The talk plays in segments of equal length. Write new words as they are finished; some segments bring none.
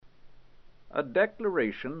A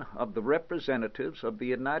declaration of the representatives of the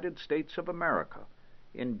United States of America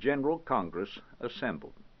in General Congress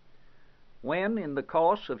assembled. When, in the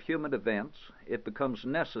course of human events, it becomes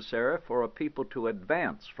necessary for a people to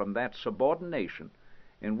advance from that subordination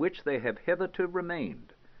in which they have hitherto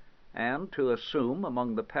remained, and to assume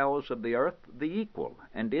among the powers of the earth the equal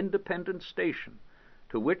and independent station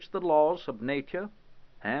to which the laws of nature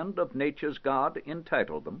and of nature's God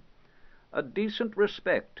entitle them, a decent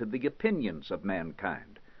respect to the opinions of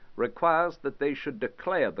mankind requires that they should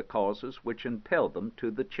declare the causes which impel them to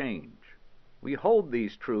the change. We hold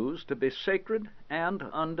these truths to be sacred and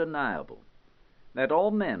undeniable: that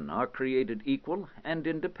all men are created equal and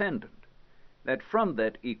independent, that from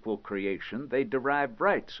that equal creation they derive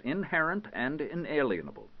rights inherent and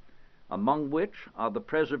inalienable, among which are the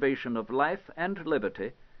preservation of life and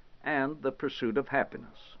liberty and the pursuit of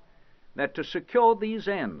happiness; that to secure these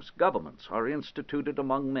ends governments are instituted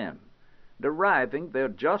among men, deriving their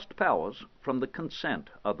just powers from the consent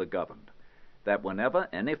of the governed; that whenever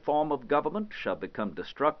any form of government shall become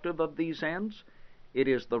destructive of these ends, it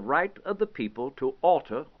is the right of the people to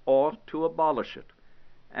alter or to abolish it,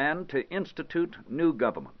 and to institute new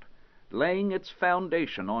government, laying its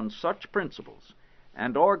foundation on such principles,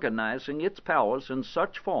 and organizing its powers in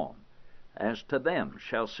such form as to them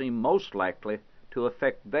shall seem most likely to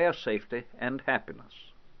affect their safety and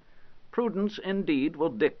happiness. Prudence indeed will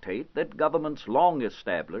dictate that governments long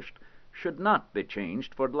established should not be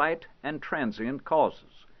changed for light and transient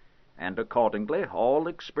causes, and accordingly all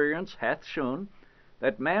experience hath shown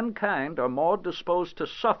that mankind are more disposed to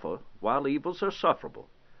suffer while evils are sufferable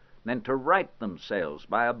than to right themselves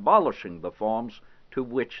by abolishing the forms to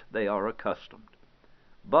which they are accustomed.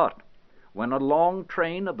 But when a long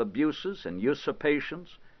train of abuses and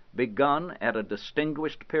usurpations, begun at a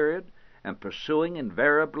distinguished period and pursuing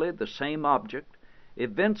invariably the same object,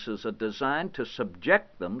 evinces a design to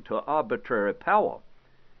subject them to arbitrary power,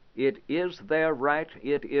 it is their right,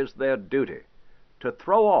 it is their duty, to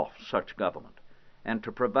throw off such government, and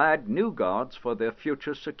to provide new guards for their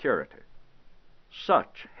future security.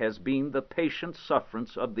 Such has been the patient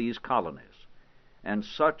sufferance of these colonies, and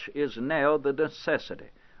such is now the necessity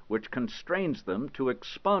which constrains them to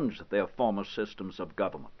expunge their former systems of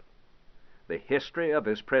government. The history of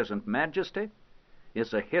His present Majesty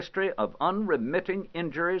is a history of unremitting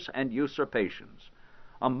injuries and usurpations,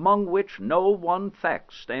 among which no one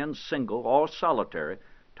fact stands single or solitary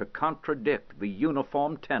to contradict the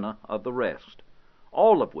uniform tenor of the rest,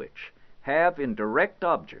 all of which have in direct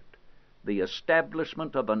object the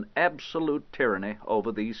establishment of an absolute tyranny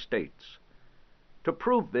over these states. To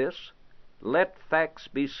prove this, let facts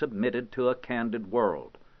be submitted to a candid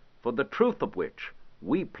world, for the truth of which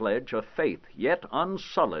we pledge a faith yet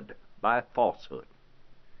unsullied by falsehood.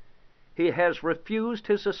 He has refused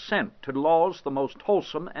his assent to laws the most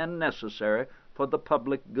wholesome and necessary for the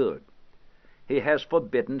public good. He has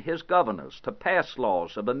forbidden his governors to pass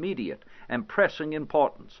laws of immediate and pressing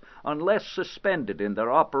importance, unless suspended in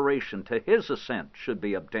their operation till his assent should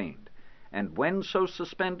be obtained, and when so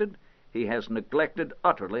suspended, he has neglected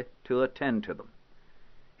utterly to attend to them.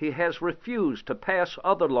 He has refused to pass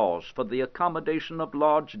other laws for the accommodation of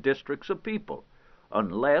large districts of people,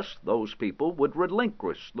 unless those people would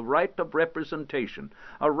relinquish the right of representation,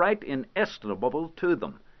 a right inestimable to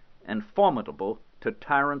them, and formidable to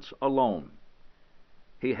tyrants alone.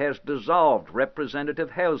 He has dissolved representative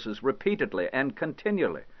houses repeatedly and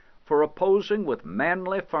continually for opposing with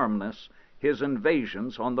manly firmness his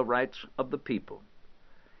invasions on the rights of the people.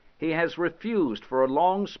 He has refused for a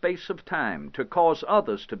long space of time to cause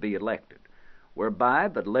others to be elected, whereby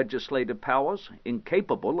the legislative powers,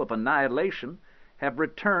 incapable of annihilation, have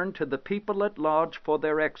returned to the people at large for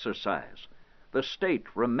their exercise, the state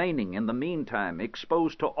remaining in the meantime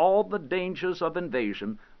exposed to all the dangers of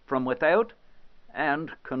invasion from without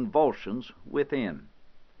and convulsions within.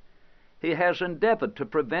 He has endeavored to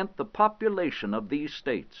prevent the population of these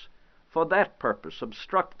states, for that purpose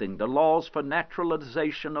obstructing the laws for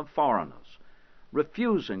naturalization of foreigners,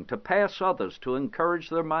 refusing to pass others to encourage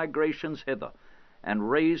their migrations hither,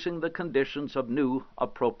 and raising the conditions of new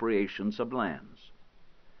appropriations of lands.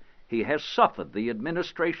 He has suffered the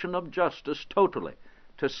administration of justice totally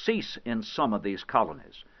to cease in some of these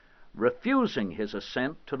colonies, refusing his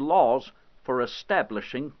assent to laws for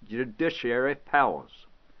establishing judiciary powers.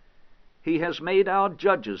 He has made our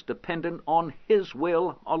judges dependent on his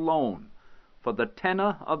will alone for the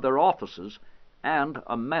tenor of their offices and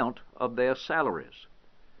amount of their salaries.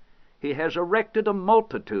 He has erected a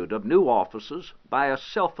multitude of new offices by a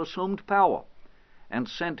self-assumed power, and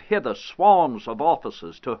sent hither swarms of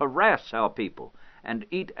officers to harass our people and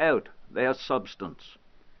eat out their substance.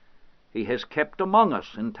 He has kept among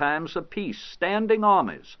us in times of peace standing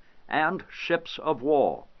armies and ships of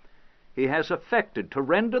war. He has effected to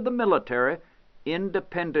render the military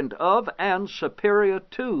independent of and superior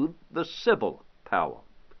to the civil power.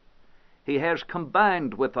 He has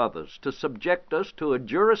combined with others to subject us to a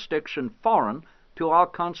jurisdiction foreign to our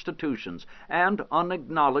constitutions and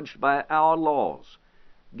unacknowledged by our laws,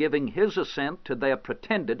 giving his assent to their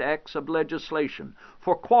pretended acts of legislation,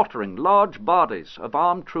 for quartering large bodies of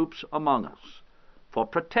armed troops among us, for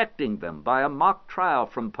protecting them by a mock trial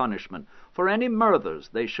from punishment for any murders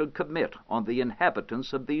they should commit on the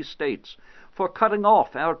inhabitants of these states, for cutting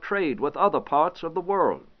off our trade with other parts of the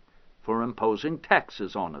world, for imposing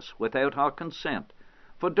taxes on us without our consent,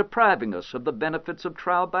 for depriving us of the benefits of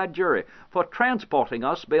trial by jury, for transporting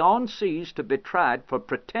us beyond seas to be tried for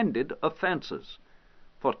pretended offenses,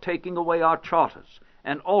 for taking away our charters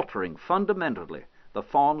and altering fundamentally the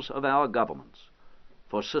forms of our governments,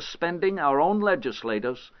 for suspending our own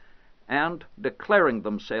legislators and declaring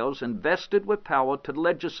themselves invested with power to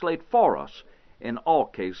legislate for us in all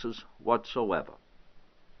cases whatsoever.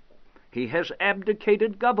 He has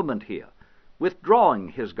abdicated government here, withdrawing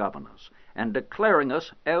his governors and declaring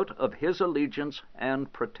us out of his allegiance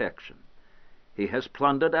and protection. He has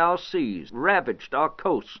plundered our seas, ravaged our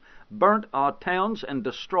coasts, burnt our towns, and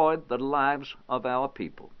destroyed the lives of our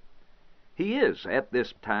people. He is, at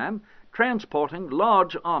this time, transporting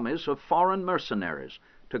large armies of foreign mercenaries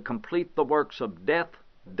to complete the works of death,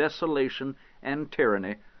 desolation, and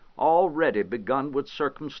tyranny, already begun with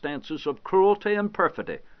circumstances of cruelty and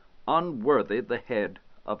perfidy, unworthy the head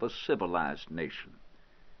of a civilized nation.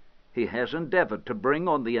 He has endeavored to bring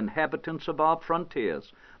on the inhabitants of our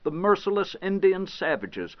frontiers the merciless Indian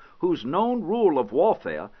savages, whose known rule of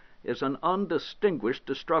warfare is an undistinguished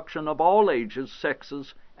destruction of all ages,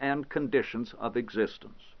 sexes, and conditions of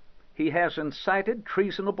existence. He has incited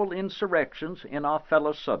treasonable insurrections in our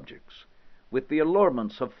fellow subjects, with the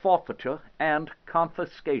allurements of forfeiture and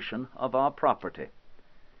confiscation of our property.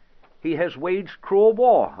 He has waged cruel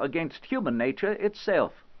war against human nature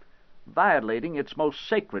itself, violating its most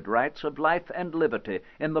sacred rights of life and liberty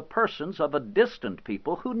in the persons of a distant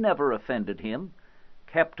people who never offended him,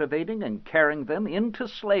 captivating and carrying them into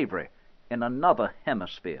slavery in another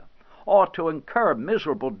hemisphere, or to incur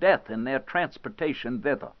miserable death in their transportation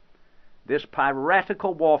thither. This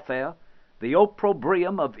piratical warfare, the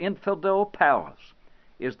opprobrium of infidel powers,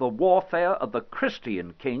 is the warfare of the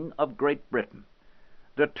Christian king of Great Britain,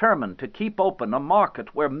 determined to keep open a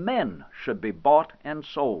market where men should be bought and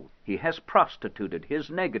sold. He has prostituted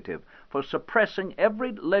his negative for suppressing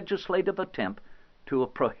every legislative attempt to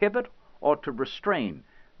prohibit or to restrain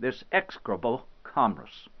this execrable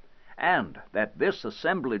commerce, and that this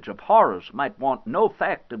assemblage of horrors might want no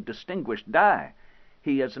fact of distinguished dye,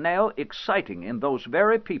 he is now exciting in those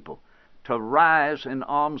very people to rise in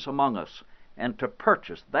arms among us, and to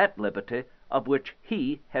purchase that liberty of which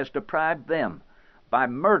he has deprived them, by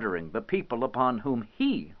murdering the people upon whom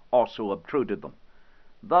he also obtruded them,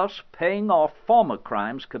 thus paying off former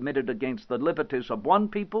crimes committed against the liberties of one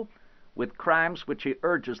people with crimes which he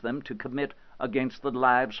urges them to commit against the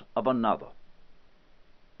lives of another.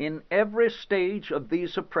 In every stage of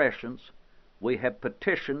these oppressions we have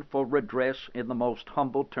petitioned for redress in the most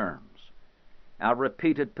humble terms. Our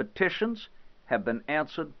repeated petitions have been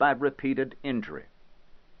answered by repeated injury.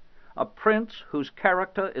 A prince whose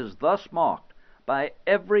character is thus marked by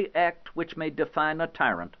every act which may define a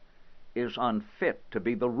tyrant is unfit to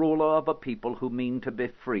be the ruler of a people who mean to be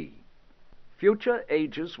free. Future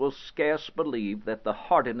ages will scarce believe that the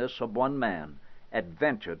hardiness of one man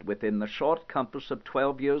adventured within the short compass of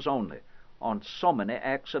 12 years only on so many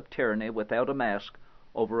acts of tyranny without a mask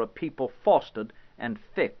over a people fostered and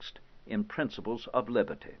fixed in principles of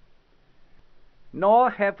liberty. Nor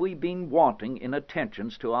have we been wanting in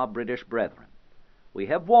attentions to our British brethren. We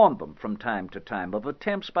have warned them from time to time of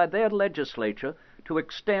attempts by their legislature to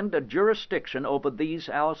extend a jurisdiction over these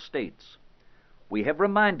our states. We have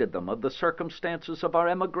reminded them of the circumstances of our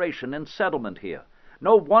emigration and settlement here,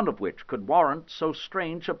 no one of which could warrant so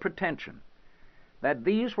strange a pretension, that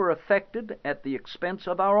these were effected at the expense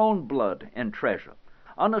of our own blood and treasure,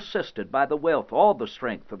 unassisted by the wealth or the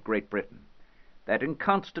strength of Great Britain, that in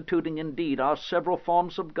constituting indeed our several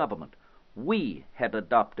forms of government, we had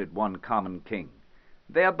adopted one common king,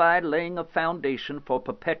 thereby laying a foundation for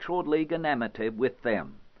perpetual league and amity with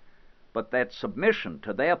them, but that submission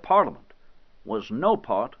to their parliament was no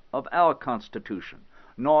part of our constitution,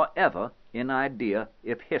 nor ever in idea,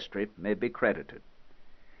 if history may be credited.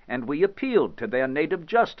 And we appealed to their native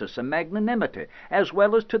justice and magnanimity, as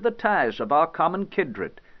well as to the ties of our common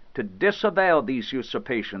kindred, to disavow these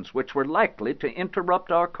usurpations which were likely to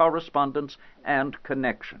interrupt our correspondence and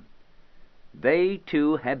connection. They,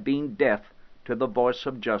 too, had been deaf to the voice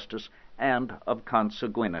of justice and of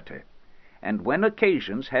consanguinity, and when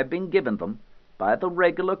occasions had been given them, by the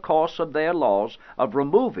regular course of their laws, of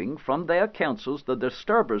removing from their councils the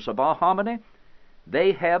disturbers of our harmony,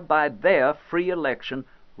 they have by their free election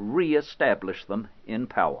re-established them in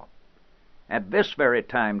power. At this very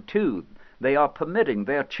time, too, they are permitting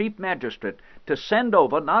their chief magistrate to send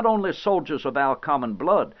over not only soldiers of our common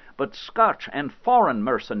blood, but Scotch and foreign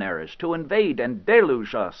mercenaries to invade and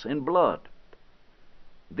deluge us in blood.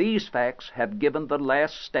 These facts have given the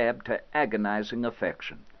last stab to agonizing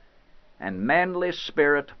affection, and manly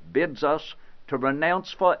spirit bids us to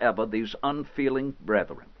renounce forever these unfeeling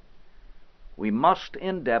brethren. We must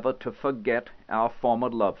endeavor to forget our former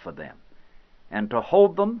love for them, and to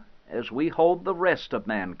hold them as we hold the rest of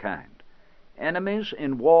mankind, enemies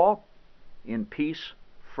in war, in peace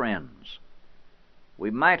friends.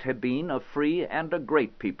 We might have been a free and a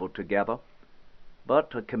great people together,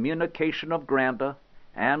 but a communication of grandeur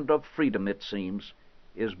and of freedom, it seems,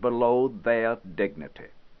 is below their dignity.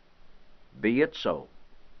 Be it so,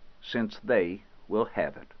 since they will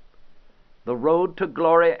have it. The road to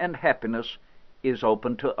glory and happiness is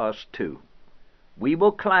open to us too. We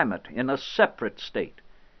will climb it in a separate state,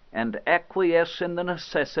 and acquiesce in the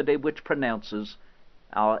necessity which pronounces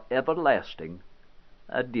our everlasting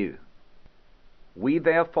adieu. We,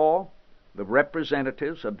 therefore, the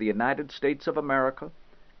representatives of the United States of America,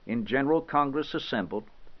 in General Congress assembled,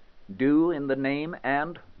 do, in the name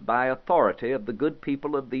and by authority of the good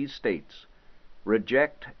people of these states,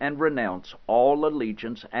 reject and renounce all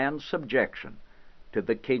allegiance and subjection to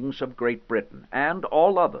the kings of Great Britain and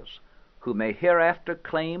all others who may hereafter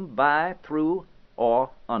claim by, through, or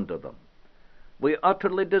under them. We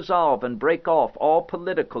utterly dissolve and break off all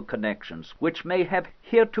political connections which may have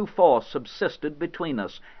heretofore subsisted between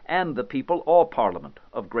us and the people or Parliament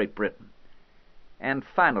of Great Britain. And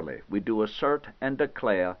finally, we do assert and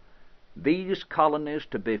declare these colonies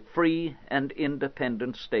to be free and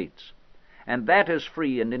independent states, and that as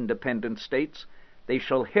free and independent states they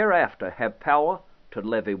shall hereafter have power to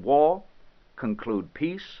levy war, conclude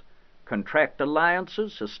peace, contract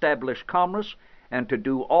alliances, establish commerce, and to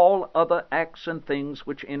do all other acts and things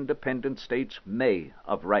which independent states may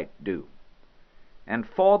of right do. And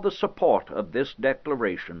for the support of this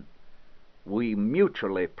declaration, we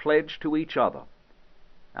mutually pledge to each other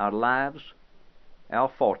our lives, our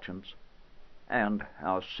fortunes, and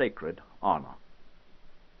our sacred honor.